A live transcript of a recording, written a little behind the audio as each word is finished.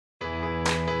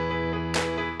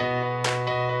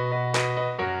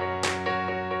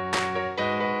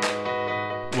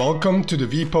Welcome to the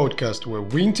V Podcast, where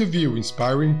we interview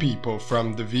inspiring people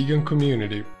from the vegan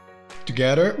community.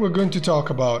 Together, we're going to talk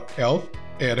about health,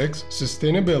 ethics,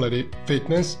 sustainability,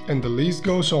 fitness, and the list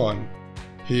goes on.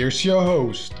 Here's your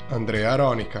host, Andrea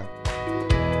Ronica.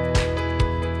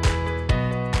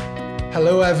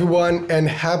 Hello, everyone, and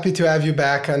happy to have you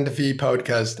back on the V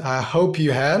Podcast. I hope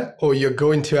you had, or you're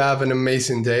going to have an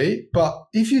amazing day. But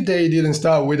if your day didn't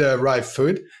start with the right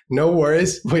food, no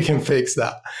worries, we can fix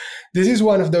that. This is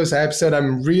one of those episodes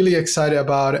I'm really excited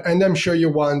about, and I'm sure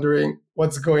you're wondering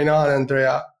what's going on,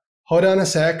 Andrea. Hold on a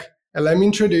sec, and let me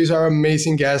introduce our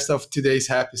amazing guest of today's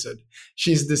episode.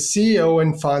 She's the CEO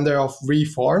and founder of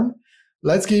Reform.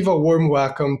 Let's give a warm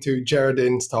welcome to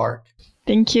Geraldine Stark.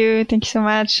 Thank you. Thank you so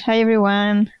much. Hi,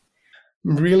 everyone.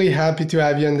 I'm really happy to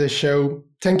have you on the show.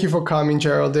 Thank you for coming,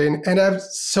 Geraldine. And I have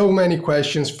so many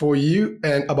questions for you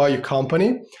and about your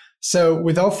company. So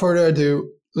without further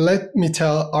ado, let me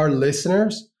tell our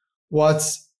listeners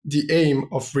what's the aim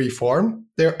of Reform.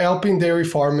 They're helping dairy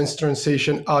farmers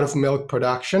transition out of milk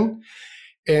production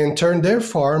and turn their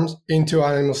farms into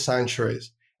animal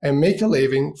sanctuaries and make a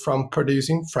living from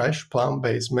producing fresh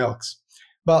plant-based milks.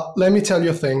 But let me tell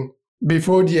you a thing.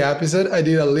 Before the episode, I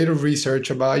did a little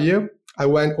research about you. I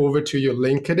went over to your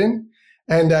LinkedIn,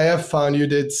 and I have found you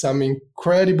did some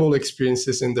incredible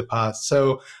experiences in the past.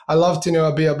 So I'd love to know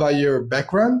a bit about your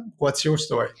background. What's your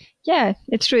story? Yeah,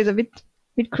 it's true. It's a bit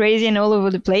crazy and all over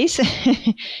the place.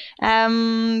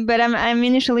 But I'm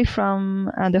initially from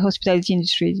the hospitality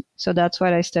industry. So that's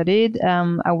what I studied.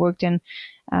 I worked in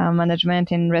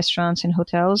management in restaurants and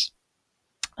hotels.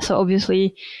 So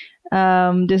obviously,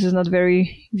 this is not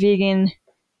very vegan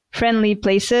friendly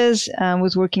places. I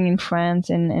was working in France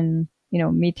and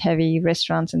meat heavy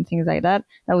restaurants and things like that.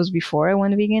 That was before I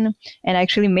went vegan, and I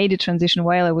actually made the transition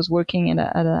while I was working at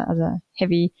a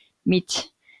heavy meat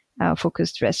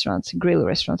focused restaurants, grill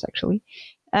restaurants actually.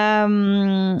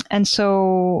 And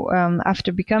so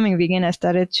after becoming vegan, I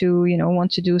started to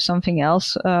want to do something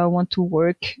else, want to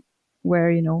work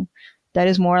where that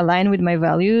is more aligned with my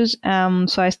values.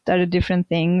 So I started different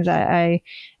things. I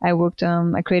worked,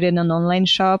 I created an online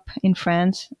shop in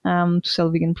France to sell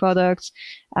vegan products.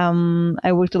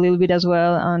 I worked a little bit as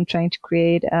well on trying to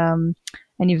create an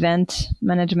event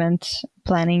management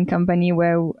planning company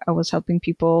where I was helping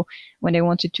people when they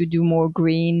wanted to do more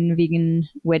green vegan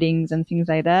weddings and things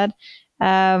like that.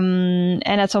 And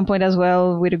at some point as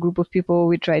well, with a group of people,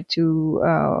 we tried to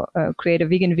create a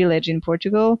vegan village in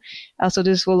Portugal. So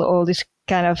this was all this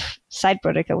kind of side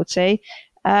project, I would say.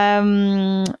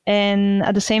 And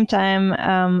at the same time,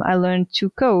 I learned to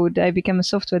code. I became a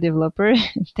software developer,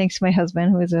 thanks to my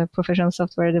husband, who is a professional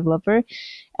software developer,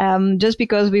 just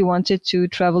because we wanted to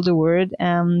travel the world,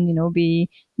 be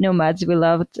nomads. We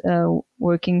loved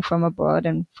working from abroad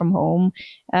and from home.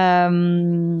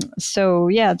 So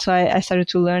I started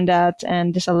to learn that,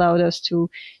 and this allowed us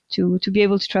to be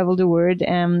able to travel the world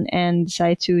and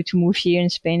decide to move here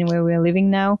in Spain, where we're living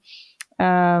now.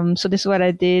 So this is what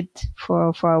I did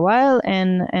for a while,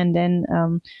 and then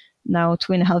now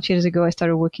 2.5 years ago I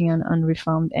started working on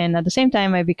Reformed, and at the same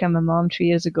time I became a mom 3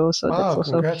 years ago. So that's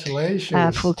also congratulations.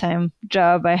 A full-time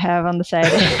job I have on the side.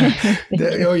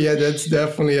 Oh yeah, that's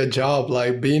definitely a job.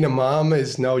 Like being a mom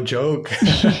is no joke.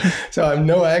 So I'm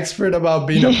no expert about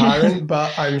being a parent,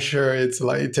 but I'm sure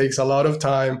it takes a lot of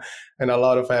time and a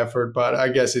lot of effort, but I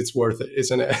guess it's worth it,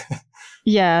 isn't it?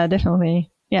 Yeah, definitely.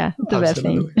 Yeah, the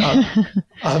Absolutely. best thing.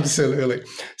 Absolutely.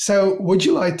 So would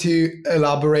you like to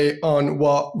elaborate on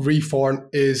what Reform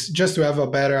is, just to have a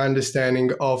better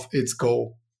understanding of its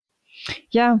goal?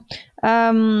 Yeah.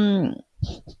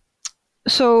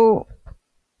 So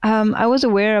I was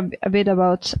aware a bit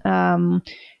about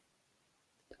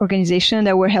organizations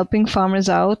that were helping farmers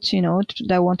out,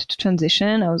 that wanted to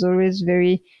transition. I was always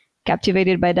very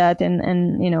captivated by that and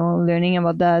learning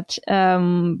about that.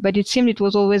 But it seemed it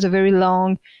was always a very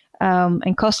long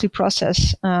and costly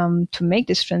process to make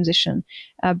this transition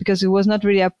because it was not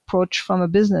really approached from a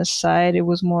business side. It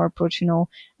was more approached,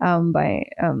 by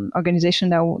organization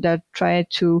that tried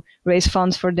to raise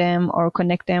funds for them or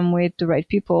connect them with the right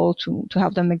people to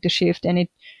help them make the shift. And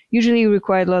it usually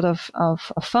required a lot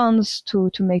of funds to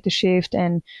make the shift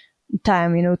and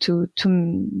time, to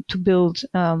build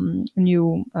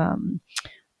new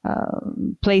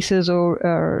places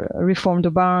or reform the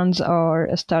barns or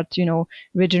start,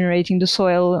 regenerating the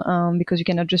soil because you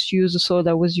cannot just use the soil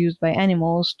that was used by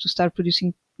animals to start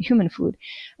producing human food.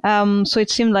 So it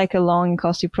seemed like a long and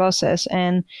costly process.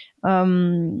 And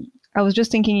I was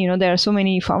just thinking, there are so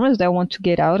many farmers that want to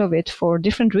get out of it for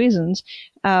different reasons.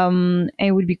 And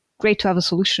it would be great to have a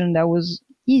solution that was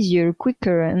easier,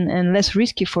 quicker, and less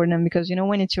risky for them, because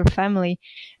when it's your family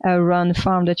run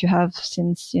farm that you have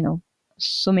since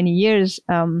so many years,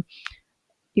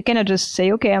 you cannot just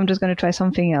say, okay, I'm just going to try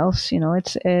something else.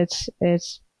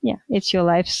 It's your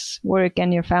life's work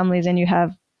and your family's, and you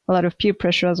have a lot of peer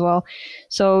pressure as well.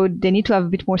 So they need to have a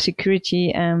bit more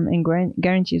security and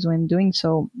guarantees when doing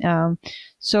so.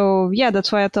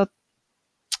 That's why I thought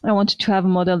I wanted to have a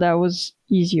model that was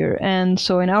easier. And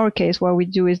so in our case, what we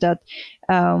do is that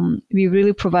we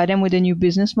really provide them with a new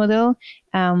business model.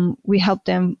 We help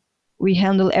them. We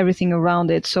handle everything around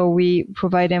it. So we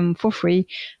provide them for free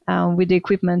with the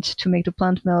equipment to make the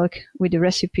plant milk, with the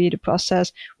recipe, the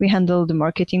process. We handle the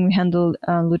marketing. We handle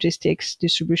logistics,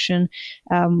 distribution.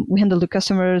 We handle the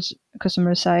customer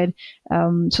side.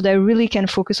 So they really can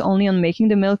focus only on making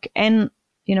the milk and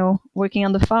working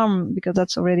on the farm, because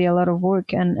that's already a lot of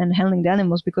work, and handling the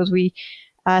animals, because we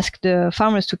ask the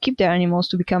farmers to keep their animals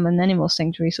to become an animal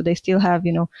sanctuary. So they still have,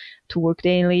 to work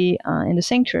daily in the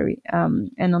sanctuary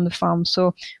and on the farm.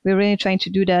 So we're really trying to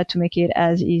do that to make it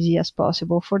as easy as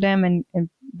possible for them, and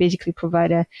basically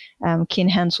provide a key in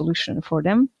hand solution for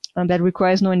them that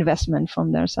requires no investment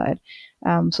from their side.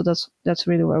 So that's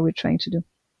really what we're trying to do.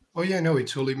 Oh yeah, no, it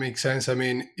totally makes sense. I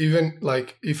mean, even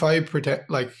like if I pretend,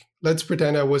 like, let's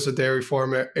pretend I was a dairy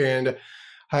farmer and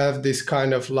have this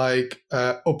kind of like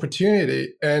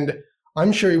opportunity, and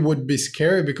I'm sure it would be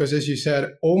scary, because as you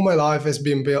said, all my life has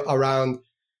been built around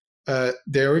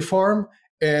dairy farm,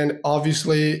 and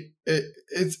obviously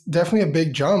it's definitely a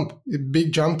big jump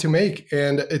to make,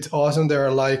 and it's awesome there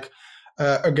are like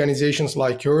organizations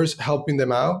like yours helping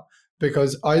them out,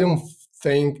 because I don't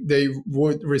think they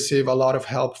would receive a lot of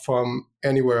help from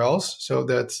anywhere else. So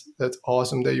that's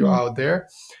awesome that you're out there.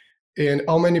 And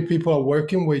how many people are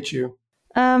working with you?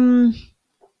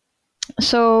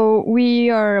 So we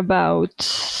are about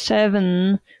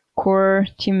 7 core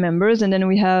team members, and then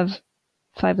we have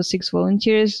 5 or 6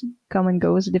 volunteers, come and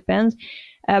goes, it depends.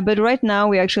 But right now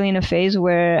we're actually in a phase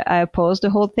where I paused the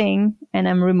whole thing and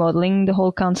I'm remodeling the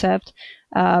whole concept,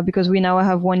 because we now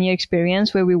have 1 year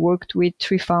experience where we worked with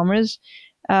 3 farmers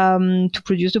to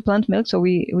produce the plant milk. So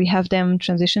we have them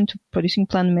transition to producing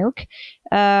plant milk.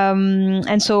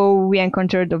 And so we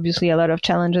encountered obviously a lot of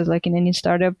challenges like in any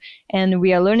startup, and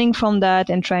we are learning from that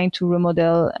and trying to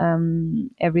remodel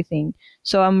everything.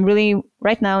 So I'm really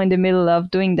right now in the middle of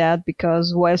doing that,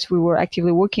 because whilst we were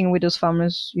actively working with those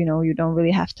farmers, you don't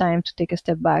really have time to take a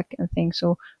step back and think.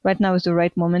 So right now is the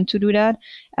right moment to do that.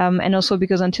 And also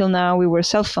because until now we were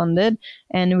self-funded,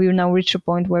 and we've now reached a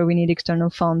point where we need external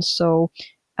funds. So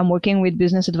I'm working with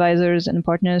business advisors and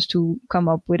partners to come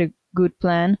up with a good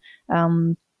plan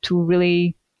to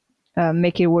really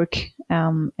make it work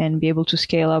and be able to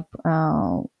scale up,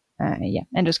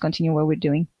 and just continue what we're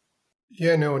doing.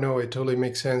 Yeah, no, it totally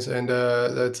makes sense, and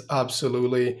that's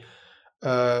absolutely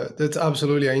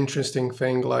an interesting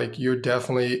thing. Like you're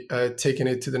definitely taking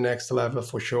it to the next level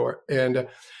for sure. And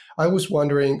I was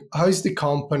wondering, how is the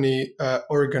company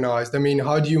organized? I mean,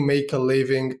 how do you make a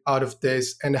living out of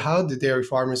this, and how do dairy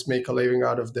farmers make a living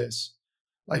out of this?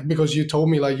 Like, because you told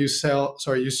me like you sell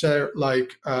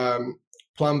like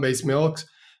plant-based milks,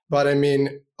 but I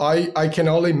mean, I can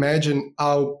only imagine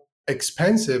how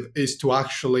expensive it is to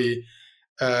actually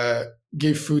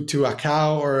give food to a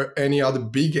cow or any other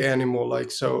big animal.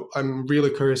 Like, so I'm really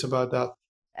curious about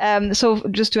that. So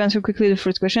just to answer quickly the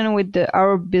first question, with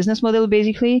our business model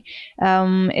basically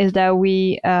is that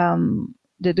we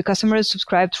the customers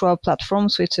subscribe to our platform.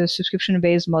 So it's a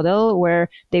subscription-based model where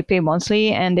they pay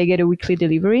monthly and they get a weekly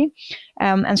delivery.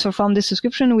 And so from the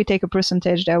subscription, we take a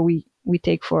percentage that we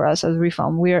take for us as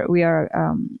Reform. We are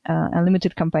a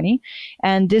limited company,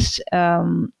 and this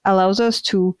allows us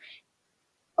to,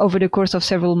 over the course of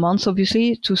several months,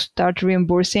 obviously, to start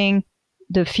reimbursing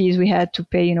the fees we had to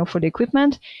pay, for the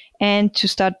equipment, and to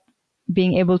start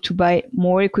being able to buy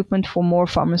more equipment for more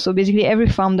farmers. So basically, every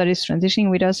farm that is transitioning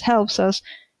with us helps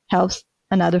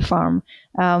another farm,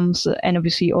 and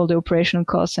obviously all the operational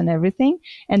costs and everything,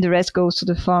 and the rest goes to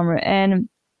the farmer. And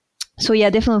so yeah,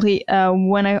 definitely,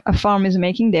 when a farm is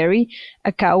making dairy,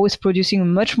 a cow is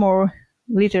producing much more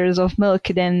liters of milk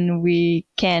than we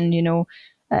can,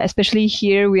 especially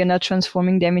here, we are not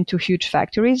transforming them into huge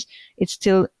factories. It's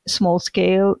still small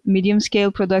scale, medium scale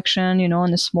production, in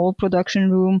a small production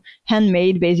room,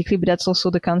 handmade basically, but that's also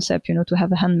the concept, to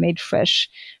have a handmade fresh,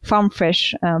 farm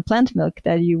fresh plant milk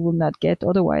that you will not get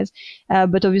otherwise.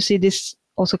 But obviously this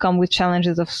also comes with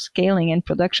challenges of scaling and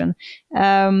production.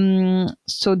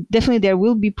 So definitely there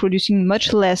will be producing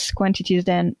much less quantities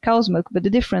than cow's milk, but the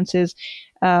difference is,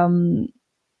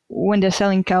 when they're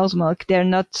selling cow's milk, they're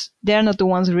not the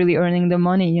ones really earning the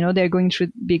money. They're going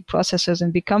through big processors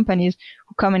and big companies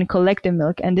who come and collect the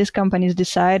milk, and these companies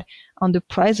decide on the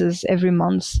prices every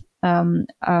month,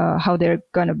 how they're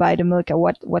going to buy the milk at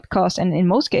what cost. And in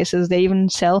most cases, they even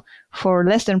sell for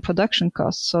less than production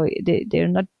costs. So they're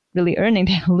not really earning,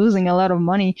 they're losing a lot of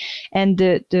money. And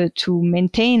to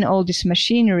maintain all this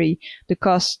machinery, the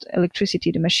cost, electricity,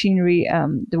 the machinery,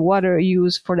 the water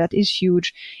used for that is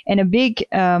huge. And a big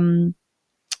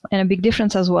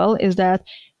difference as well is that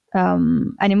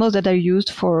animals that are used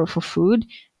for food,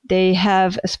 they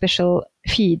have a special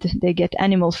feed. They get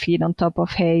animal feed on top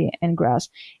of hay and grass.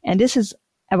 And this is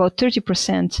about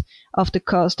 30% of the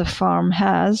cost a farm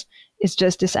has, is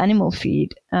just this animal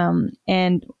feed.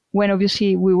 And when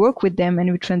obviously we work with them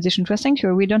and we transition to a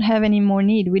sanctuary, we don't have any more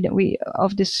need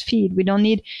of this feed. We don't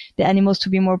need the animals to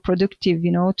be more productive,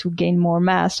 to gain more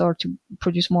mass or to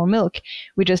produce more milk.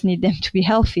 We just need them to be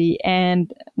healthy.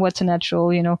 And what's a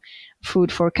natural,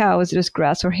 food for cows, just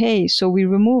grass or hay. So we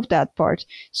remove that part.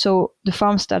 So the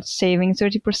farm starts saving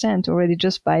 30% already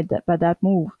just by that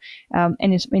move. And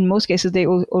in most cases, they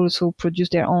also produce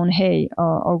their own hay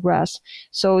or grass.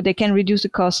 So they can reduce the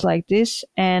cost like this.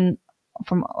 And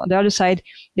from the other side,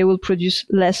 they will produce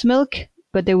less milk,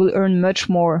 but they will earn much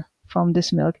more from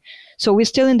this milk. So we're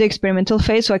still in the experimental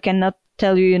phase, so I cannot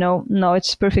tell you, no,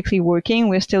 it's perfectly working.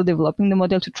 We're still developing the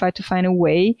model to try to find a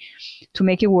way to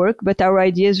make it work. But our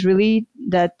idea is really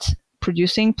that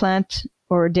producing plant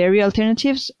or dairy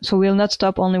alternatives, so we'll not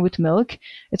stop only with milk.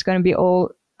 It's going to be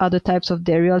all other types of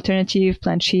dairy alternative,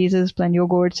 plant cheeses, plant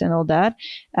yogurts, and all that.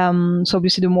 So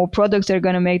obviously, the more products they're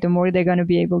going to make, the more they're going to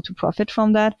be able to profit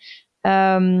from that.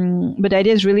 But the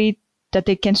idea is really that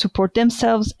they can support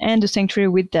themselves and the sanctuary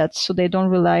with that, so they don't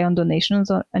rely on donations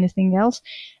or anything else.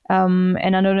 And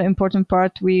another important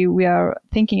part we are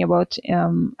thinking about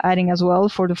adding as well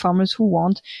for the farmers who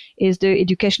want is the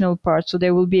educational part. So they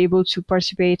will be able to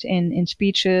participate in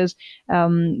speeches,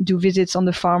 do visits on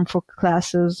the farm for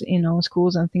classes,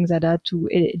 schools and things like that, to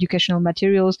educational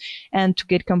materials, and to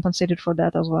get compensated for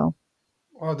that as well.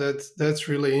 Oh, that's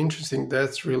really interesting.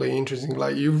 That's really interesting.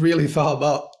 Like you really thought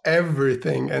about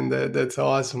everything, and that's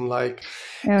awesome. Like,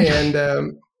 and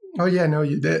oh yeah, no,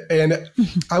 you did. And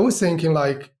I was thinking,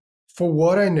 like, for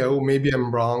what I know, maybe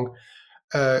I'm wrong.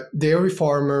 Dairy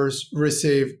farmers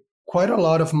receive quite a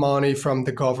lot of money from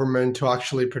the government to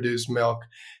actually produce milk.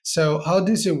 So how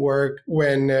does it work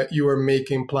when you are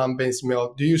making plant-based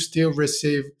milk? Do you still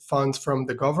receive funds from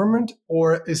the government,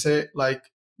 or is it like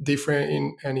different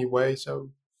in any way? So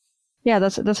yeah,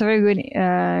 that's a very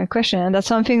good question, and that's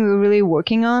something we're really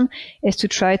working on, is to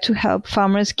try to help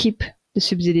farmers keep the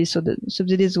subsidies. So the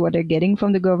subsidies, what they're getting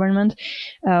from the government,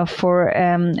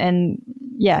 and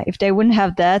yeah, if they wouldn't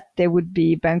have that, they would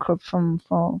be bankrupt for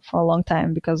a long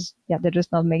time, because they're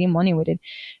just not making money with it.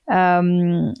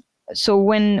 So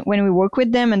when we work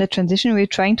with them and the transition, we're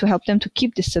trying to help them to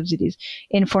keep the subsidies.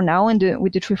 And for now,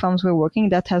 with the 3 farms we're working,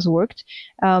 that has worked,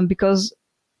 because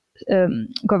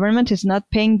government is not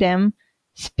paying them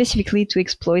specifically to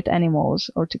exploit animals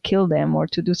or to kill them or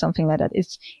to do something like that.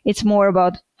 It's more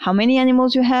about how many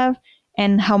animals you have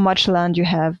and how much land you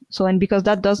have. So, and because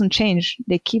that doesn't change,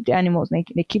 they keep the animals,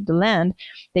 they keep the land,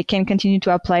 they can continue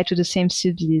to apply to the same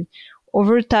subsidies.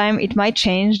 Over time, it might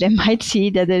change. They might see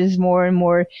that there is more and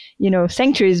more,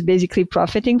 sanctuaries basically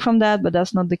profiting from that, but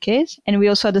that's not the case. And we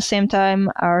also at the same time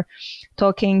are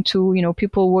talking to,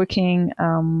 people working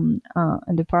in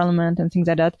the parliament and things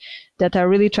like that are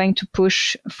really trying to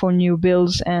push for new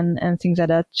bills and things like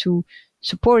that to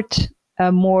support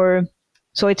more.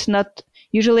 So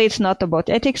usually it's not about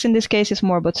ethics in this case, it's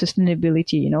more about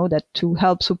sustainability, that to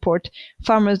help support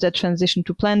farmers that transition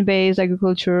to plant-based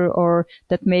agriculture, or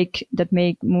that make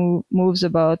moves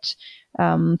about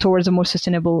towards a more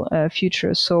sustainable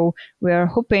future. So we are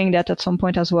hoping that at some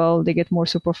point as well they get more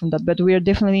support from that. But we are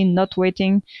definitely not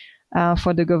waiting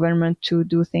for the government to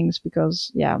do things,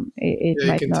 because it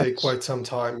might can not take quite some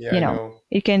time. I know.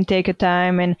 It can take a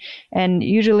time, and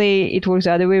usually it works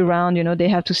the other way around. They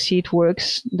have to see it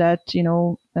works, that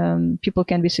people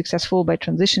can be successful by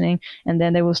transitioning, and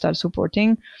then they will start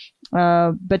supporting.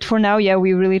 But for now,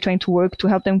 we're really trying to work to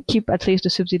help them keep at least the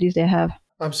subsidies they have.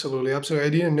 Absolutely. I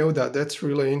didn't know that. That's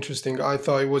really interesting. I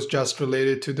thought it was just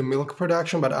related to the milk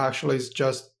production, but actually it's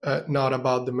just not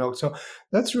about the milk. So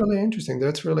that's really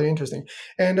interesting.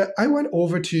 And I went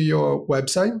over to your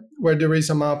website where there is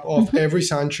a map of every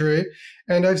sanctuary,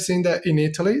 and I've seen that in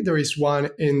Italy there is one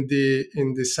in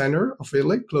the center of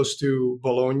Italy, close to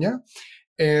Bologna,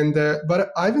 and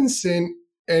but I haven't seen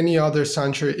any other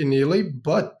sanctuary in Italy.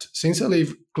 But since I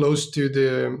live close to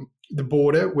the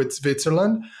border with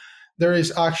Switzerland, there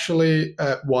is actually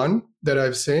one that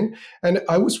I've seen, and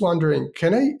I was wondering,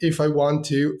 can I, if I want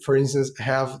to, for instance,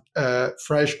 have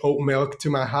fresh oat milk to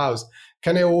my house,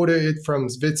 can I order it from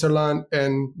Switzerland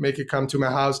and make it come to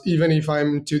my house, even if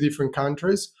I'm in two different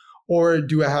countries, or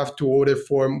do I have to order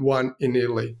from one in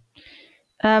Italy?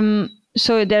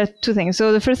 So there are two things.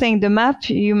 So the first thing, the map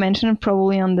you mentioned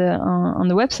probably on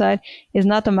the website is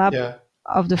not a map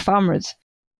of the farmers.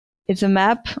 It's a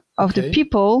map of the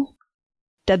people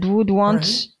that would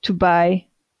want to buy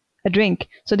a drink.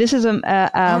 So this is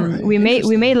we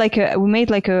made like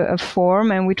a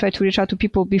form, and we tried to reach out to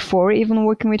people before even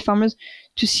working with farmers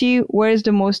to see where is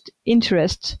the most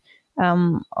interest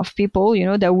of people,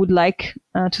 that would like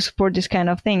to support this kind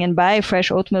of thing and buy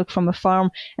fresh oat milk from a farm.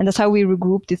 And that's how we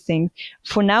regroup the thing.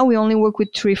 For now, we only work with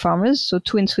 3 farmers, so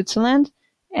 2 in Switzerland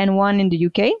and 1 in the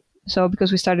UK. So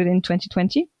because we started in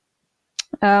 2020.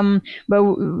 But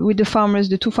with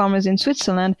the 2 farmers in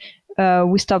Switzerland,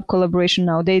 we stopped collaboration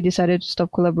now. They decided to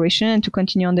stop collaboration and to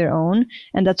continue on their own.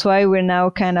 And that's why we're now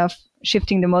kind of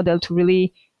shifting the model to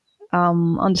really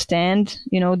understand,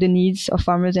 the needs of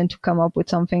farmers and to come up with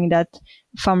something that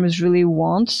farmers really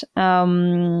want.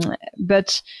 And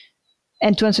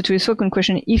to answer to your second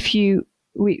question,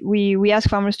 we ask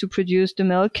farmers to produce the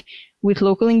milk with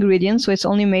local ingredients, so it's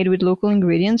only made with local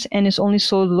ingredients and it's only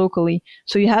sold locally.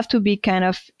 So you have to be kind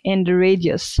of in the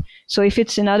radius. So if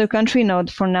it's in another country, no,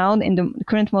 for now in the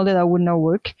current model that would not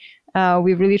work.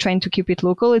 We're really trying to keep it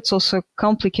local. It's also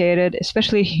complicated,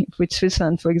 especially with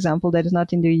Switzerland, for example, that is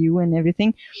not in the EU and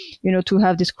everything, to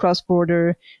have this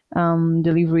cross-border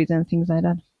deliveries and things like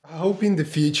that. I hope in the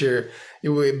future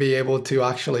you will be able to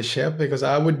actually ship, because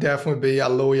I would definitely be a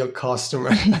loyal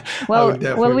customer. well,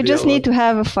 we just need to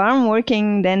have a farm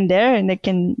working then there, and they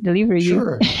can deliver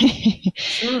you.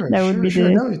 Sure. That would be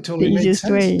the easiest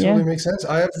way. It totally makes sense.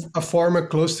 I have a farmer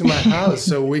close to my house,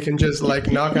 so we can just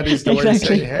knock at his door and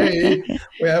say, "Hey,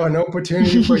 we have an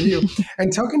opportunity for you."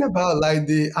 And talking about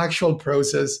the actual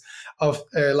process of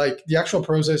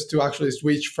to actually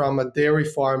switch from a dairy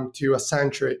farm to a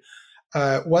sanctuary.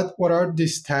 What are the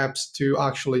steps to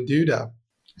actually do that?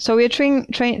 So we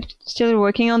are still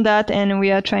working on that, and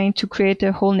we are trying to create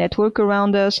a whole network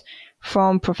around us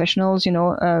from professionals,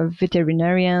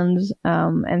 veterinarians,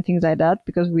 and things like that,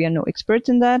 because we are no experts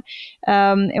in that.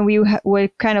 And we're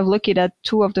kind of lucky that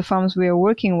 2 of the farms we are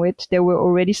working with, they were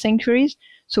already sanctuaries.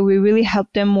 So we really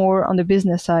helped them more on the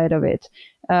business side of it.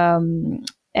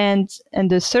 And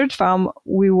the 3rd farm,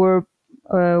 we were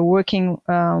working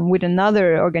with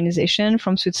another organization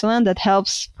from Switzerland that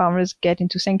helps farmers get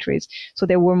into sanctuaries. So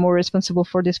they were more responsible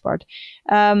for this part.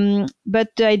 But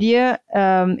the idea,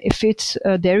 if it's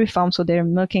a dairy farm, so they're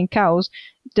milking cows,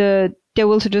 they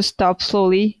will just stop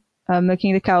slowly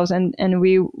milking the cows, and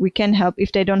we can help.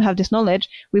 If they don't have this knowledge,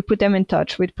 we put them in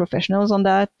touch with professionals on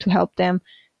that to help the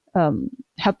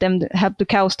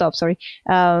cow stop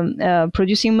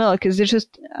producing milk. Is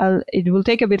just it will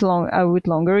take a bit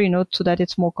longer, so that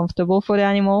it's more comfortable for the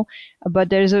animal, but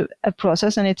there's a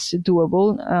process, and it's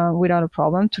doable without a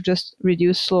problem, to just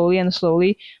reduce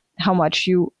slowly how much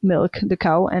you milk the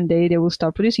cow, and they will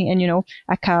start producing. And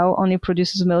a cow only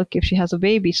produces milk if she has a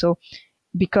baby, so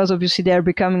because obviously they're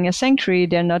becoming a sanctuary,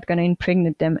 they're not going to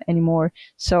impregnate them anymore.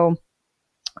 So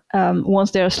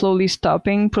once they're slowly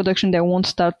stopping production, they won't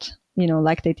start,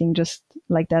 lactating just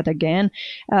like that again.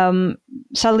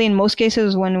 Sadly, in most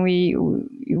cases, when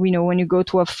when you go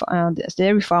to a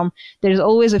dairy farm, there's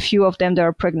always a few of them that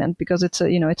are pregnant, because it's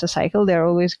a cycle. They're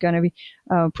always going to be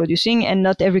producing, and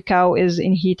not every cow is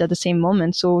in heat at the same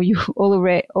moment. So you all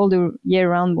the year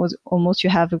round you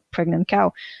have a pregnant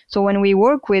cow. So when we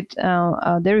work with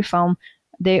a dairy farm,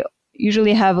 they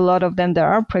usually have a lot of them that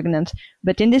are pregnant.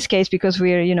 But in this case, because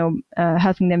we're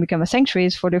helping them become a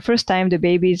sanctuaries, for the first time the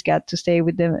babies got to stay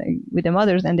with the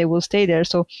mothers, and they will stay there.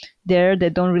 So there they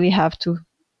don't really have to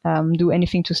do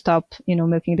anything to stop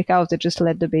milking the cows. They just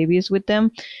let the babies with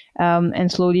them,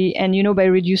 and slowly, and by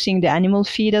reducing the animal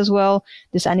feed as well.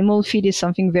 This animal feed is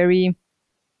something very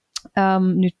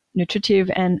nutritive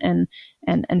and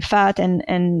fat,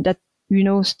 and that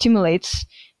stimulates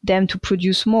them to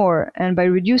produce more, and by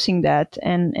reducing that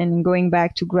and going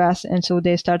back to grass, and so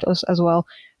they start as well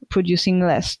producing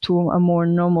less to a more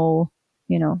normal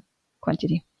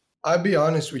quantity. I'll be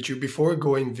honest with you, before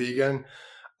going vegan,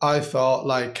 I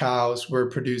thought cows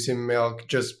were producing milk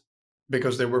just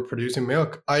because they were producing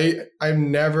milk. I've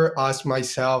never asked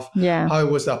myself how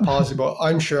was that possible.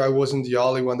 I'm sure I wasn't the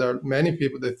only one. There are many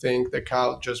people that think the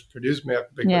cow just produce milk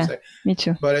because me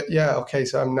too. But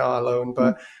so I'm not alone.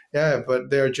 But but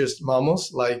they're just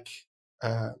mammals like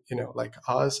like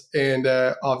us, and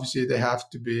obviously they have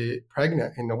to be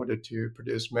pregnant in order to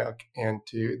produce milk, and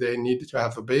they need to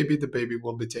have a baby. The baby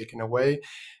will be taken away,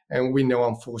 and we know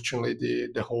unfortunately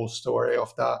the whole story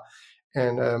of that.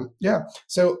 And yeah,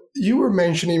 so you were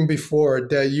mentioning before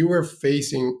that you were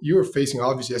facing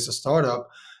obviously as a startup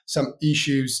some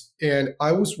issues, and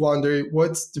I was wondering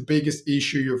what's the biggest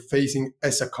issue you're facing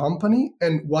as a company,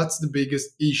 and what's the biggest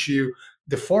issue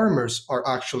the farmers are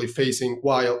actually facing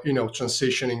while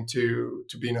transitioning to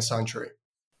being a sanctuary.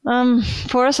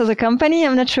 For us as a company,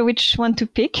 I'm not sure which one to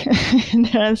pick.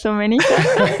 There are so many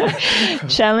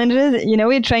challenges.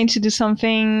 We're trying to do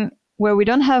something where we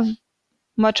don't have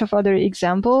much of other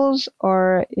examples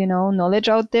or knowledge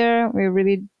out there. We're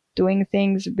really doing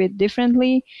things a bit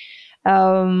differently.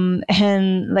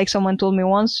 And like someone told me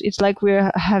once, it's like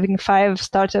we're having 5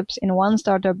 startups in one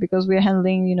startup, because we're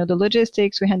handling the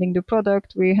logistics, we're handling the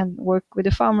product, work with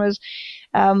the farmers.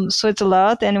 So it's a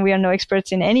lot, and we are no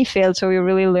experts in any field. So we're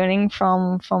really learning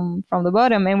from the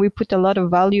bottom, and we put a lot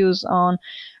of values on,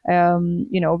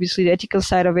 obviously the ethical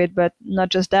side of it, but not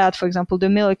just that. For example, the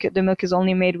milk is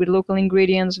only made with local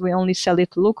ingredients. We only sell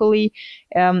it locally.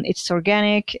 It's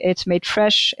organic. It's made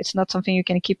fresh. It's not something you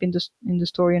can keep in the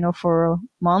store, for a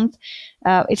month.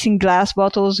 It's in glass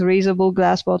bottles, reusable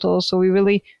glass bottles. So we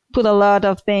really put a lot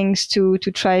of things to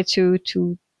try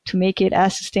to make it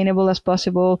as sustainable as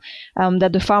possible,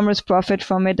 that the farmers profit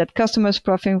from it, that customers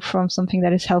profit from something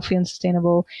that is healthy and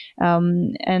sustainable.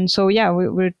 And so, yeah,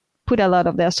 we put a lot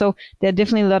of that. So there are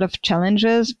definitely a lot of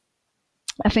challenges.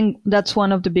 I think that's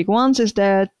one of the big ones, is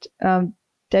that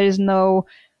there is no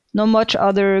much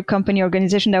other company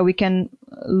organization that we can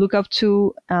look up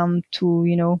to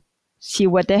see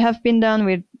what they have been done.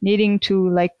 We're needing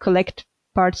to collect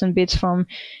parts and bits from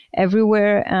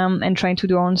everywhere, and trying to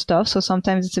do our own stuff. So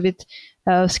sometimes it's a bit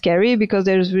scary, because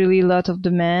there's really a lot of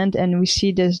demand, and we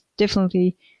see there's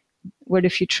definitely where the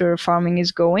future farming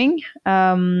is going.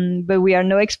 But we are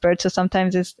no experts, so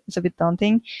sometimes it's a bit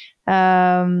daunting.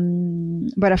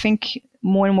 But I think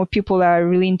more and more people are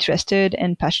really interested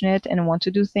and passionate and want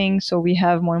to do things. So we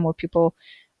have more and more people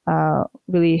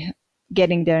really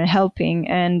getting there and helping.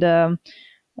 And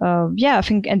I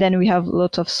think, and then we have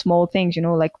lots of small things,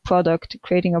 like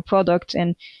creating a product.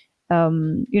 And,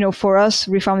 for us,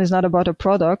 Refound is not about a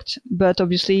product, but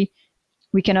obviously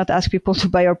we cannot ask people to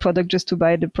buy our product just to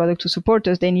buy the product to support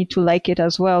us. They need to like it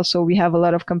as well. So we have a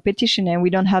lot of competition, and we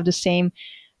don't have the same,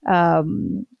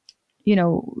 don't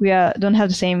have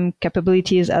the same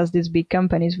capabilities as these big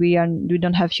companies. We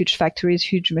don't have huge factories,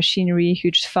 huge machinery,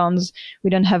 huge funds. We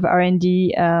don't have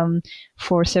R&D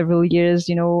for several years,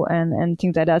 and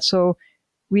things like that. So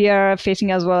we are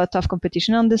facing as well a tough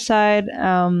competition on this side,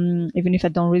 even if I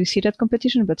don't really see that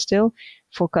competition, but still,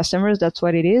 for customers, that's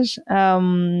what it is.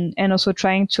 And also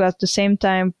trying to, at the same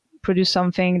time, produce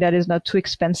something that is not too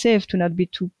expensive, to not be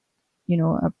too,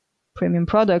 a premium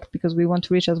product, because we want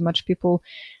to reach as much people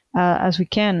as we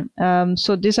can.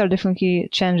 So these are definitely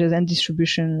challenges, and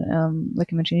distribution, like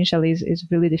I mentioned initially, is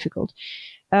really difficult.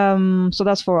 So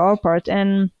that's for our part.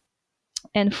 And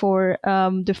for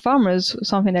the farmers,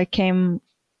 something that came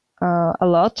a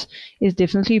lot is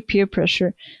definitely peer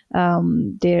pressure.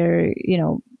 They're,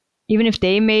 even if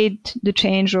they made the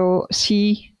change or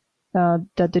see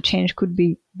that the change could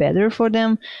be better for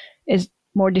them, it's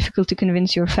more difficult to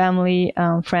convince your family,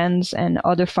 friends, and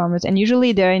other farmers. And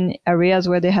usually they're in areas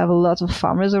where they have a lot of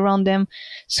farmers around them.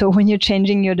 So when you're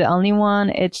changing, you're the only one.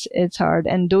 It's hard.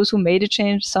 And those who made a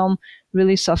change, some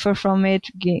really suffer from it,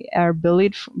 are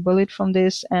bullied from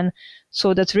this. And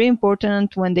so that's really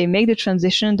important when they make the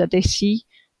transition, that they see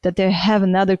that they have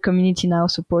another community now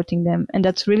supporting them. And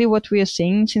that's really what we are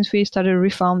seeing since we started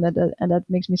Refound, and that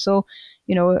makes me so,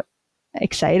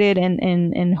 excited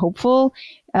and hopeful,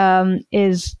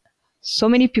 is so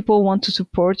many people want to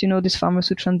support, these farmers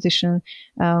who transition,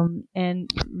 and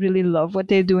really love what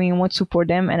they're doing and want to support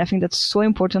them. And I think that's so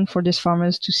important for these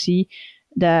farmers to see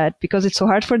that, because it's so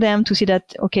hard for them to see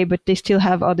that, okay, but they still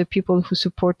have other people who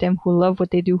support them, who love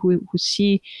what they do, who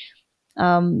see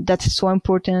that's so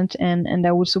important, and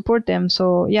that will support them.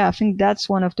 So yeah, I think that's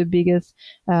one of the biggest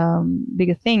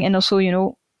thing. And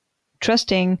also,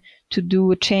 trusting to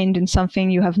do a change in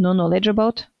something you have no knowledge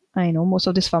about. I know most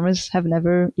of these farmers have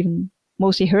never even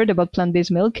mostly heard about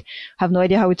plant-based milk, have no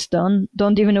idea how it's done,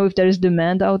 don't even know if there is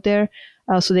demand out there.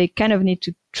 So they kind of need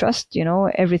to trust,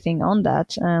 everything on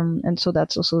that. And so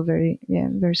that's also very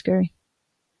scary.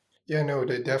 Yeah, no,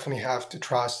 they definitely have to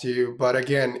trust you. But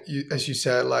again, as you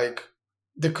said,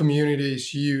 the community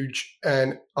is huge,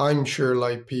 and I'm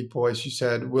sure people, as you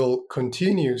said, will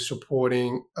continue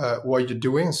supporting what you're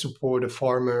doing, support the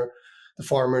farmer the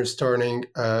farmers turning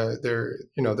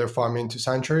their farm into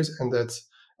sanctuaries, and that's,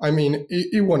 I mean,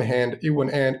 in one hand,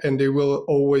 and they will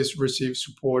always receive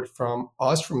support from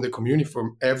us, from the community,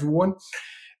 from everyone.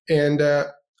 And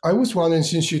I was wondering,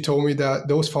 since you told me that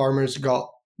those farmers got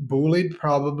bullied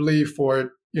probably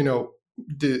for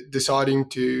deciding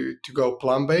to go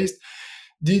plant based,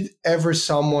 did ever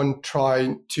someone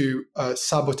try to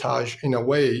sabotage in a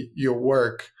way your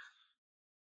work?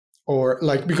 Or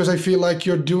like, because I feel like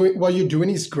you're doing what you're doing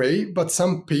is great, but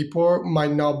some people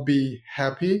might not be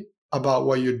happy about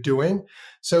what you're doing.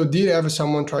 So did ever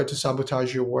someone try to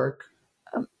sabotage your work?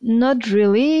 Not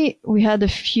really. We had a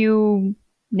few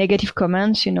negative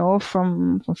comments,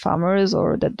 from farmers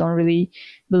or that don't really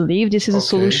believe this is a Okay.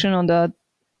 solution on that.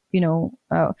 We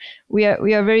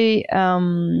are very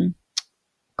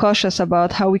cautious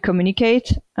about how we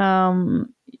communicate.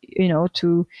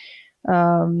 To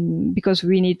because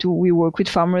we work with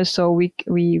farmers, so we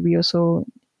also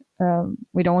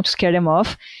we don't want to scare them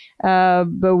off,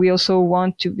 but we also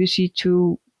want to be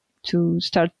to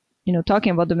start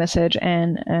talking about the message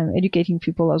and educating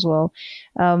people as well.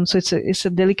 So it's a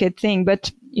delicate thing,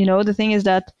 but the thing is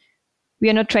that we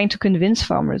are not trying to convince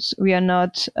farmers. We are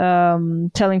not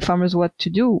telling farmers what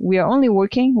to do. We are only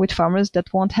working with farmers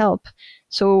that want help.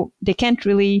 So they can't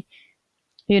really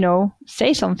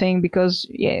say something, because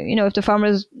if the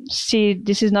farmers see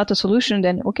this is not a solution,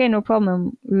 then okay, no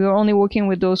problem. We are only working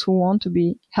with those who want to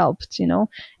be helped,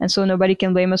 and so nobody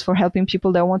can blame us for helping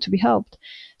people that want to be helped.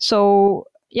 So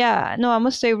yeah, no, I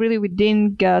must say, really, we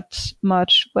didn't get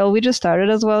much. Well, we just started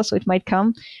as well, so it might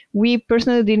come. We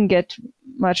personally didn't get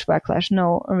much backlash,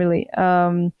 no, really.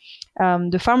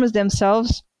 The farmers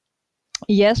themselves,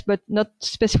 yes, but not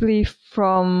specifically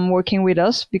from working with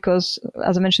us, because,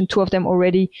 as I mentioned, two of them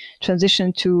already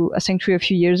transitioned to a sanctuary a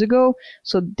few years ago.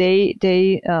 So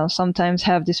they sometimes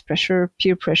have this pressure,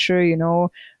 peer pressure,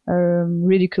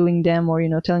 ridiculing them,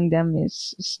 or telling them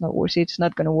it's not worth it, it's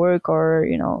not going to work, or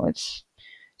it's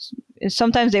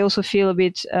sometimes they also feel a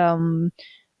bit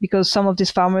because some of these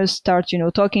farmers start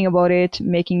talking about it,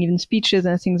 making even speeches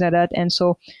and things like that, and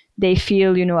so they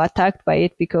feel attacked by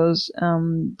it, because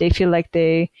they feel like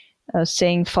they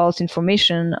saying false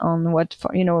information on what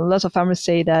lots of farmers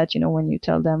say that when you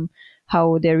tell them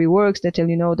how dairy works, they tell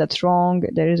no, that's wrong,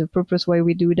 there is a purpose why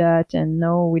we do that, and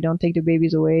no, we don't take the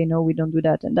babies away, no, we don't do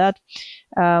that and that.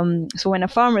 So when a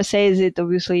farmer says it,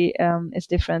 obviously it's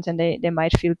different, and they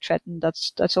might feel threatened.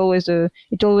 That's always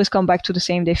it always come back to the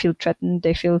same. They feel threatened.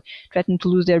 They feel threatened to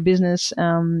lose their business,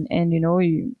 and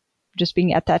you just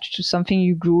being attached to something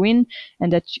you grew in,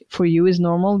 and that for you is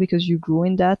normal because you grew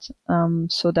in that.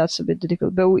 So that's a bit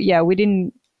difficult. But yeah, we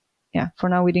didn't. Yeah, for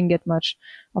now we didn't get much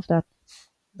of that.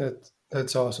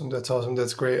 That's awesome. That's awesome.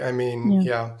 That's great. I mean,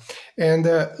 Yeah. yeah. And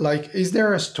like, is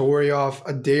there a story of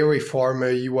a dairy farmer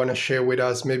you want to share with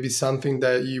us? Maybe something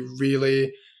that you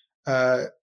really, uh,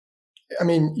 I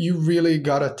mean, you really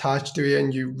got attached to it,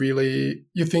 and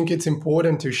you think it's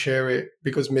important to share it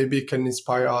because maybe it can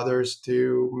inspire others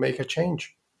to make a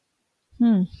change.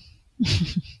 Hmm.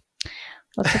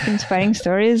 Lots of inspiring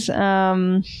stories. I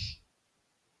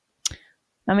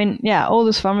mean, yeah, all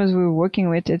those farmers we were working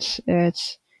with,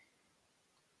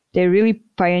 they're really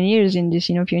pioneers in this,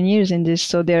 pioneers in this.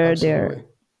 So they're Absolutely.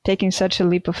 taking such a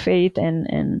leap of faith,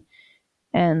 and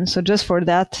so just for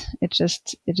that, it's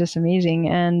just amazing.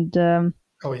 And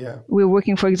Oh yeah. we're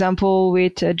working, for example,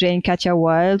 with Jay and Katya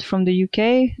Wild from the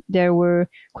UK. They were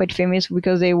quite famous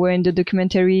because they were in the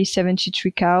documentary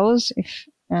 73 Cows. If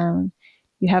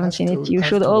you haven't seen it, you I have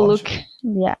should to all watch look. it.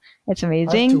 Yeah, it's I have to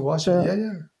amazing. watch it. So Yeah,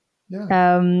 yeah,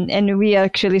 yeah. and we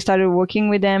actually started working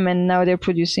with them, and now they're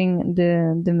producing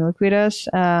the milk with us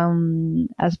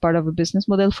as part of a business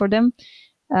model for them.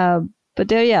 But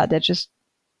they're just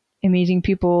amazing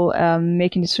people,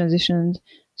 making this transition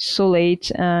so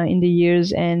late in the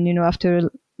years, and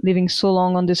after living so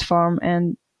long on this farm,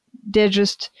 and they're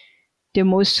just the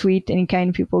most sweet and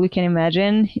kind people you can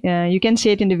imagine. You can see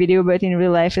it in the video, but in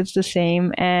real life it's the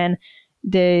same. And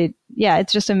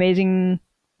it's just amazing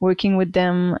working with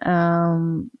them.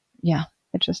 Yeah,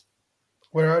 it just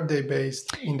Where are they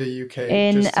based in the UK?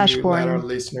 in Just to let our Ashbourne,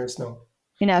 listeners know.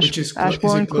 in Which is is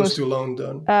Ashbourne, it close close to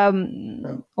London?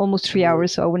 No. almost Oh, 3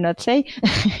 hours. So I would not say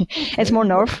it's okay. more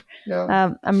Well, north.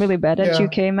 yeah, I'm really bad at yeah.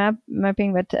 UK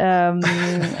mapping, but Me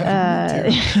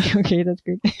too. okay, that's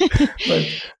good. But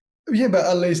yeah, but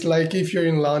at least like if you're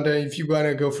in London, if you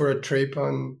wanna go for a trip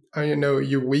on, I don't know,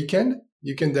 your weekend,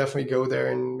 you can definitely go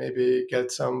there and maybe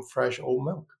get some fresh old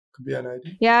milk. could be an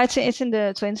idea. Yeah, it's in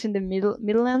the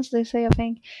Midlands, they say, I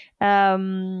think.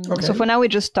 So Okay. for now we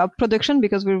just stopped production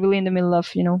because we're really in the middle of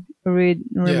Yeah.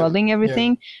 remodeling Yeah.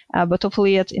 everything. But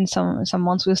hopefully in some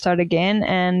months we'll start again,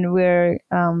 and we're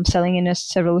selling in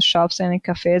several shops and in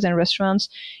cafes and restaurants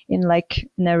in like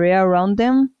an area around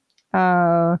them.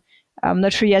 I'm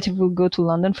not sure yet if we'll go to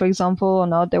London, for example, or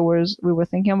not. We were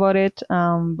thinking about it,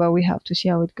 but we have to see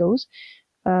how it goes.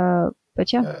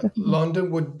 But yeah, definitely.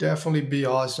 London would definitely be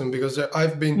awesome because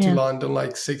I've been to Yeah. London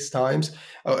like 6 times.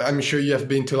 I'm sure you have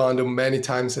been to London many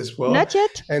times as well. Not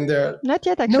yet. And Not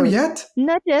yet, no, actually. yet?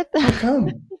 Not yet. How come?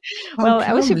 How Well,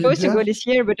 I was come? You supposed to go def this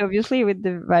year, but obviously with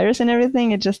the virus and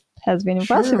everything, it just has been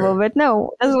impossible. Sure. But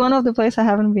no, that's one of the places I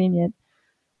haven't been yet.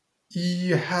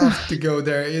 You have to go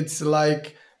there. It's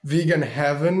like vegan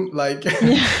heaven, like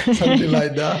something Yeah.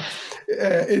 like that.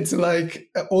 It's like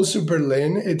also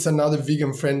Berlin. It's another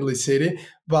vegan friendly city,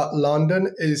 but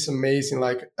London is amazing.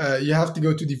 Like you have to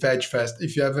go to the Veg Fest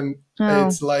if you haven't. Oh,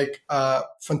 It's like a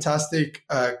fantastic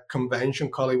convention,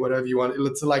 call it whatever you want.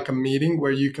 It's like a meeting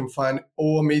where you can find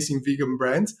all amazing vegan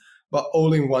brands, but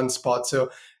all in one spot. So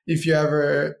if you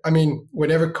ever, I mean,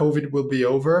 whenever COVID will be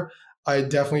over, I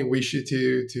definitely wish you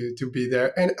to be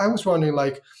there. And I was wondering,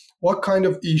 like, what kind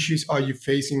of issues are you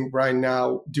facing right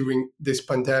now during this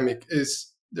pandemic?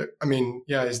 Is there, I mean,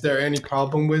 yeah, is there any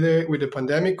problem with it with the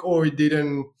pandemic, or it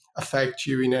didn't affect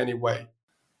you in any way?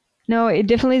 no, it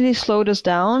definitely slowed us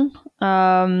down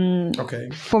Okay.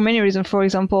 for many reasons. For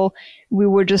example, we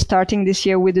were just starting this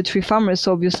year with the tree farmers,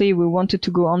 so obviously we wanted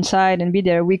to go on site and be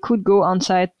there. We could go on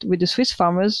site with the Swiss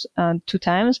farmers 2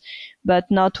 times, but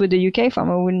not with the UK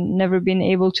farmer. We've never been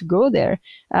able to go there.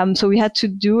 So we had to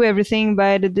do everything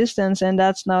by the distance, and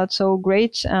that's not so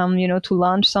great, to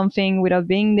launch something without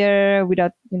being there,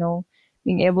 without,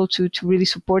 being able to really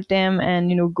support them and,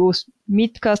 go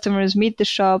meet customers, meet the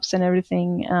shops and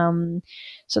everything.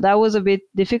 So that was a bit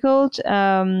difficult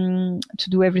to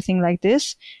do everything like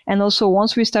this. And also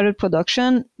once we started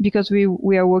production, because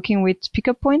we are working with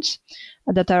pickup points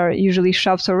that are usually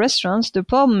shops or restaurants, the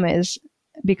problem is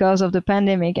because of the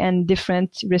pandemic and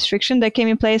different restrictions that came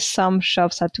in place, some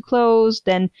shops had to close,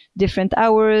 then different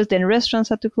hours, then restaurants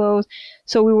had to close.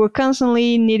 So we were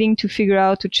constantly needing to figure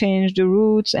out to change the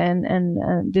routes, and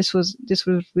this was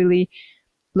really,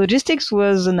 logistics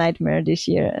was a nightmare this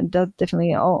year. And that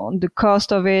definitely, the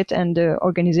cost of it and the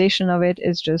organization of it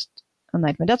is just a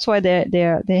nightmare. That's why they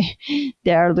are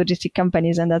logistic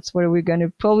companies, and that's what we're going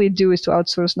to probably do, is to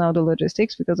outsource now the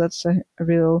logistics, because that's a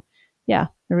real, yeah,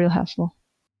 a real hassle.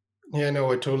 Yeah,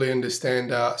 no, I totally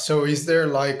understand that. So, is there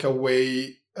like a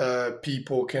way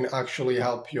people can actually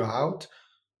help you out?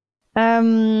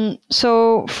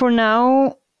 So for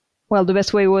now, well, the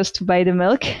best way was to buy the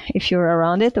milk if you're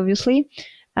around it, obviously.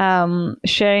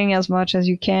 Sharing as much as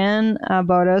you can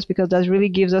about us, because that really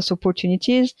gives us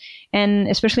opportunities. And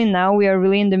especially now, we are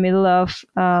really in the middle of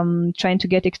trying to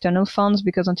get external funds,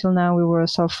 because until now we were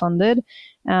self-funded.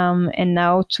 And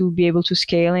now to be able to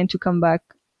scale and to come back,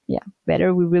 yeah,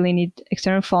 better, we really need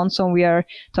external funds. So we are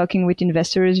talking with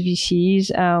investors,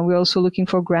 VCs. We're also looking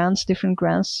for grants, different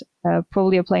grants,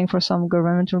 probably applying for some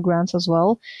governmental grants as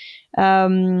well.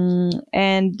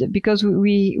 And because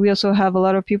we also have a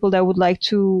lot of people that would like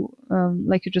to,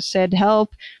 like you just said,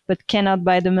 help, but cannot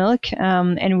buy the milk.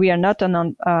 And we are not a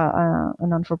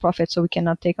non-for-profit, so we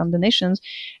cannot take on donations.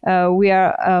 We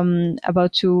are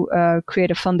about to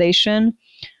create a foundation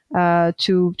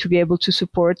to be able to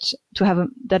support,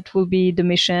 that will be the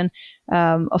mission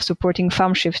of supporting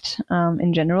farm shift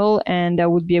in general, and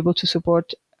that would be able to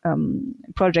support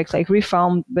projects like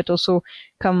Refarm, but also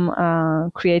come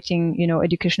creating,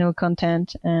 educational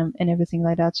content and everything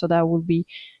like that. So that will be,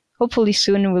 hopefully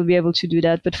soon we'll be able to do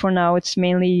that. But for now, it's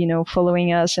mainly,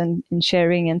 following us and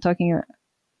sharing and talking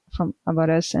about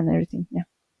us and everything. Yeah.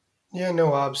 Yeah,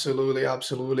 no, absolutely,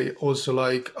 absolutely. Also,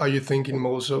 like, are you thinking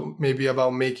also maybe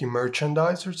about making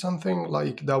merchandise or something?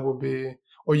 Like that would be,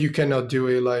 or you cannot do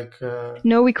it like.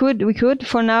 No, we could.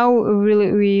 For now,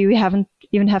 really, we haven't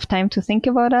even have time to think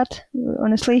about that,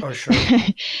 honestly. Oh, sure.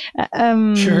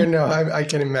 Sure, no, I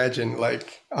can imagine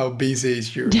like how busy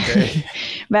is your day.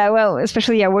 But well,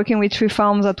 especially, yeah, working with 3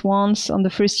 farms at once on the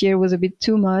first year was a bit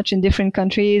too much in different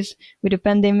countries with a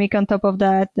pandemic on top of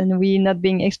that, and we not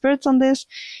being experts on this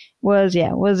was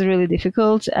really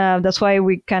difficult. That's why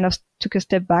we kind of took a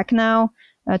step back now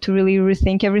to really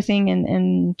rethink everything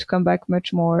and to come back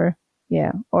much more,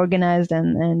 yeah, organized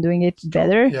and doing it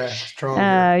better. Yeah,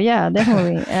 stronger. Yeah,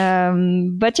 definitely.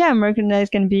 But yeah, merchandise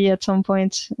can be at some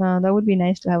point. That would be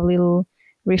nice to have little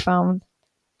refound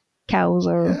cows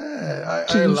or Yeah,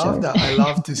 I keys love or that. I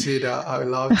love to see that. I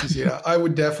love to see that. I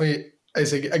would definitely I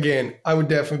say again, I would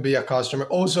definitely be a customer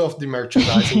also of the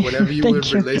merchandising. Whenever you would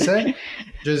Thank you. release it,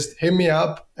 just hit me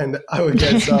up and I will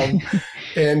get some.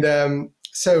 And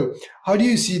so, how do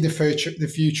you see the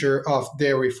future of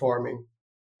dairy farming?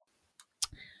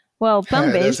 Well, That's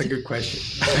a plant-based. good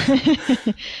question.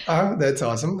 That's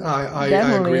awesome. I agree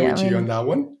Definitely. I with you on mean, that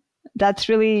one. that's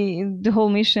really the whole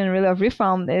mission really of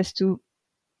Reform is to,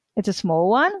 it's a small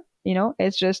one,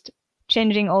 it's just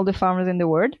changing all the farmers in the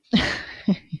world.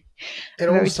 It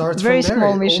all Very, starts very from there. small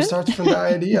It all mission. starts from the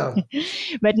idea.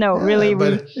 But no, Yeah, really,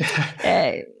 but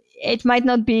uh, it might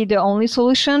not be the only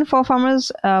solution for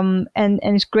farmers, and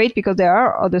it's great because there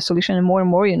are other solutions, and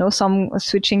more, some are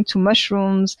switching to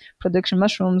mushrooms, production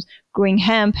mushrooms, growing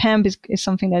hemp is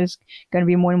something that is going to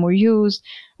be more and more used.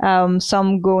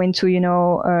 Some go into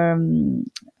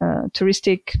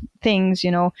touristic things.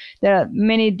 There are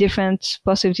many different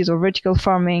possibilities of vertical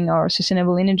farming or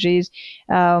sustainable energies.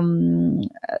 um,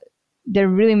 there are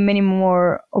really many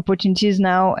more opportunities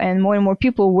now, and more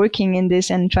people working in this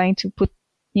and trying to put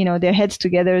their heads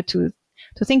together to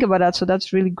think about that. So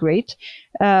that's really great,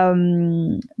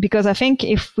 because I think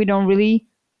if we don't really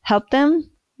help them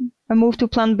move to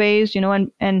plant-based,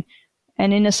 and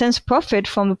in a sense profit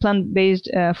from the plant-based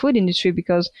food industry,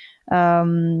 because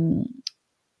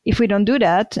if we don't do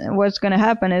that, what's going to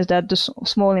happen is that the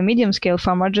small and medium scale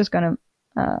farm are just going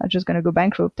to go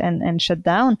bankrupt and shut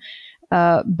down.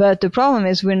 But the problem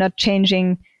is we're not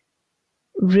changing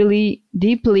really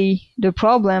deeply the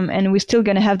problem, and we're still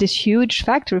going to have this huge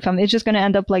factory farm. It's just going to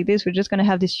end up like this. We're just going to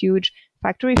have these huge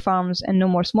factory farms and no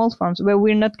more small farms, where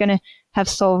we're not going to have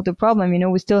solved the problem.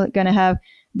 We're still going to have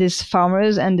these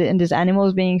farmers and these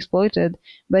animals being exploited.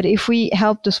 But if we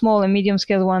help the small and medium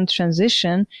scale ones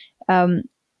transition,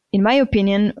 in my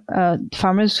opinion,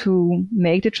 farmers who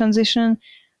make the transition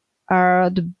are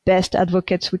the best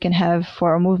advocates we can have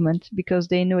for our movement, because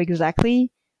they know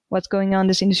exactly what's going on in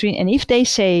this industry. And if they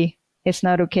say it's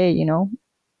not okay,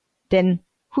 then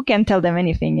who can tell them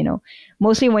anything?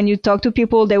 Mostly when you talk to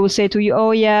people, they will say to you,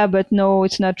 "Oh yeah, but no,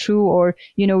 it's not true," or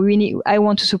I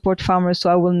want to support farmers, so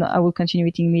I will continue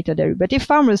eating meat or dairy. But if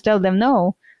farmers tell them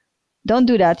no, don't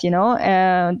do that,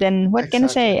 then what can I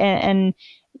say? exactly. And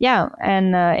yeah,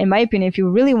 and in my opinion, if you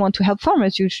really want to help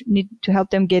farmers, you need to help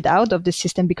them get out of this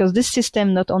system, because this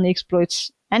system not only exploits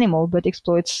animal but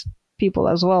exploits people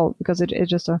as well, because it's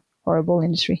just a horrible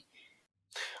industry.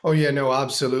 Oh yeah, no,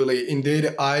 absolutely.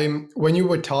 Indeed, I'm when you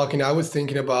were talking, I was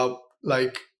thinking about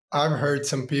like I've heard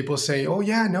some people say, "Oh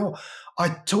yeah, no, I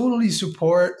totally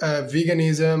support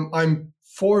veganism. I'm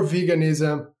for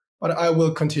veganism, but I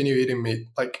will continue eating meat."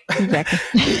 Like, Exactly.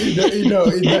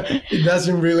 it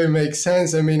doesn't really make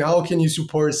sense. I mean, how can you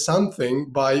support something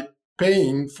by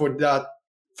paying for that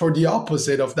for the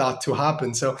opposite of that to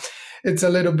happen? So it's a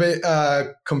little bit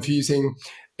confusing.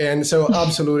 And so,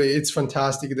 absolutely, it's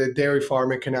fantastic that dairy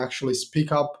farmer can actually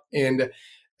speak up and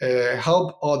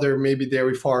help other maybe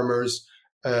dairy farmers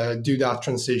do that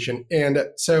transition. And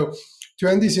so, to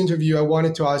end this interview, I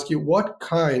wanted to ask you, what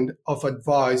kind of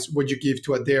advice would you give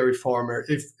to a dairy farmer?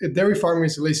 If a dairy farmer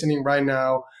is listening right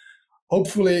now,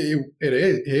 hopefully it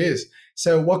is.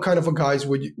 So, what kind of advice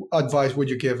would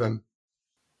you give him?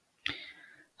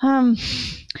 um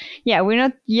yeah, we're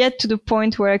not yet to the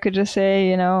point where I could just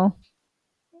say,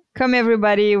 come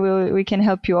everybody, we can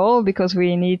help you all, because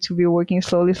we need to be working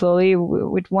slowly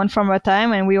with one farm at a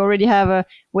time, and we already have a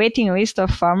waiting list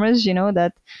of farmers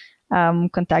that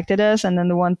contacted us and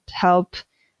then want help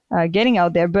getting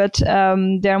out there. But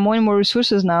there are more and more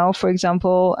resources now. For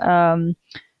example,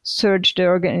 Surge, the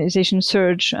organization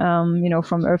Surge,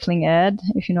 from Earthling Ed,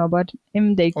 if you know about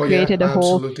him, they Oh yeah, created a I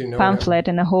whole absolutely know him. pamphlet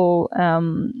and a whole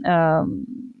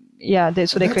they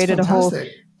That's created a whole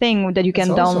fantastic. thing that you That's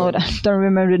can download. awesome. I don't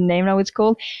remember the name now. It's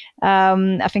called.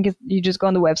 I think you just go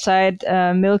on the website,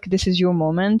 Milk. This is your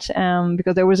moment,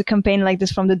 because there was a campaign like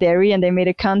this from the dairy, and they made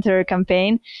a counter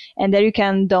campaign, and there you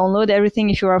can download everything.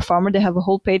 If you're a farmer, they have a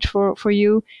whole page for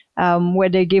you, where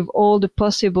they give all the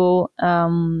possible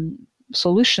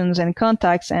solutions and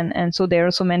contacts, and so they're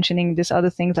also mentioning these other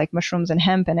things like mushrooms and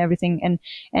hemp and everything,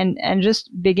 and just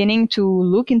beginning to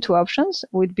look into options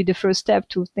would be the first step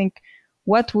to think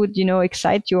what would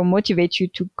excite you or motivate you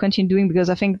to continue doing. Because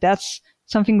I think that's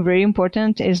something very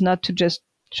important, is not to just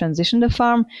transition the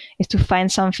farm, is to find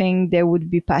something they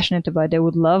would be passionate about, they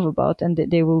would love about, and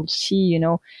they will see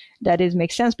that it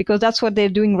makes sense, because that's what they're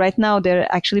doing right now.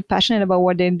 They're actually passionate about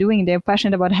what they're doing. They're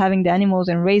passionate about having the animals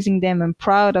and raising them, and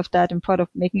proud of that, and proud of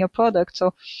making a product.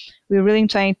 So we're really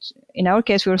trying to, in our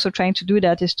case, we're also trying to do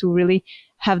that, is to really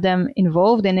have them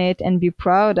involved in it and be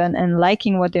proud and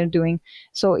liking what they're doing.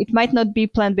 So it might not be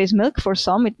plant-based milk for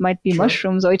some, it might be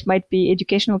mushrooms, or it might be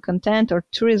educational content or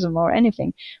tourism or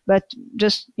anything. But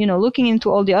just, looking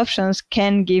into all the options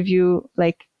can give you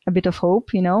like a bit of hope,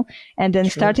 and then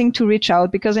starting to reach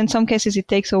out, because in some cases it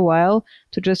takes a while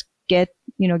to just get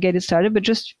it started, but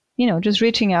just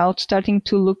reaching out, starting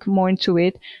to look more into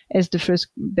it as the first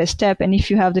best step. And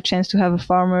if you have the chance to have a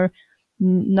farmer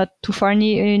not too far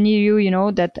near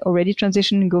you, that already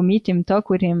transitioned, go meet him, talk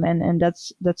with him. And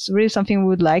that's really something we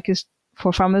would like, is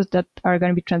for farmers that are going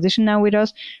to be transitioned now with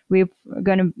us. We're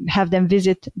going to have them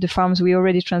visit the farms we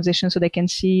already transitioned so they can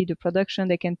see the production.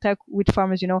 They can talk with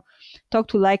farmers, talk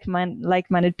to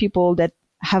like-minded people that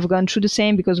have gone through the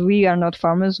same, because we are not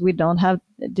farmers. We don't have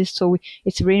this. So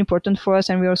it's really important for us.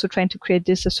 And we're also trying to create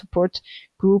this a support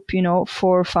group,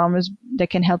 for farmers that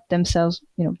can help themselves,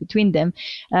 between them,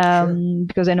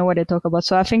 because I know what I talk about.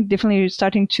 So I think definitely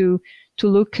starting to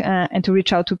look and to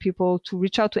reach out to people, to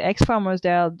reach out to ex-farmers.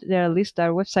 There are lists, our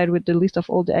website with the list of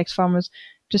all the ex-farmers,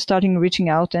 just starting reaching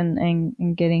out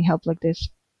and getting help like this.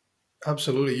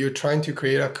 Absolutely. You're trying to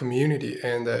create a community,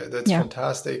 and that's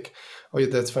fantastic. Oh, yeah,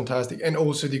 that's fantastic. And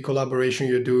also the collaboration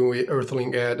you're doing with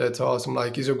Earthling Ed, that's awesome.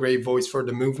 Like, he's a great voice for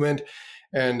the movement.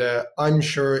 And I'm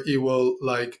sure it will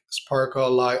like sparkle a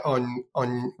light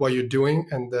on what you're doing.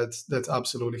 And that's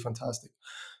absolutely fantastic.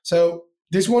 So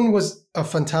this one was a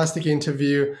fantastic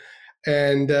interview.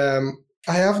 And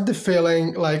I have the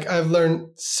feeling like I've learned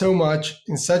so much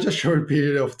in such a short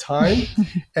period of time.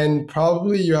 And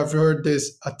probably you have heard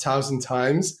this 1,000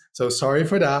 times. So sorry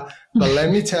for that. But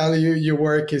let me tell you, your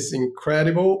work is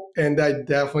incredible. And I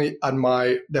definitely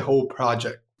admire the whole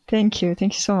project. Thank you.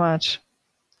 Thank you so much.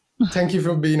 Thank you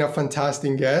for being a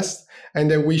fantastic guest.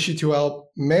 And I wish you to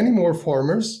help many more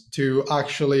farmers to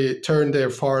actually turn their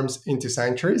farms into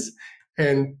sanctuaries.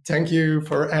 And thank you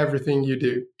for everything you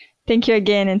do. Thank you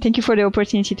again, and thank you for the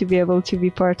opportunity to be able to be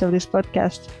part of this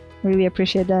podcast. Really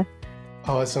appreciate that.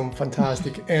 Awesome,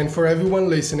 fantastic. And for everyone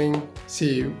listening,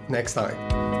 see you next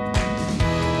time.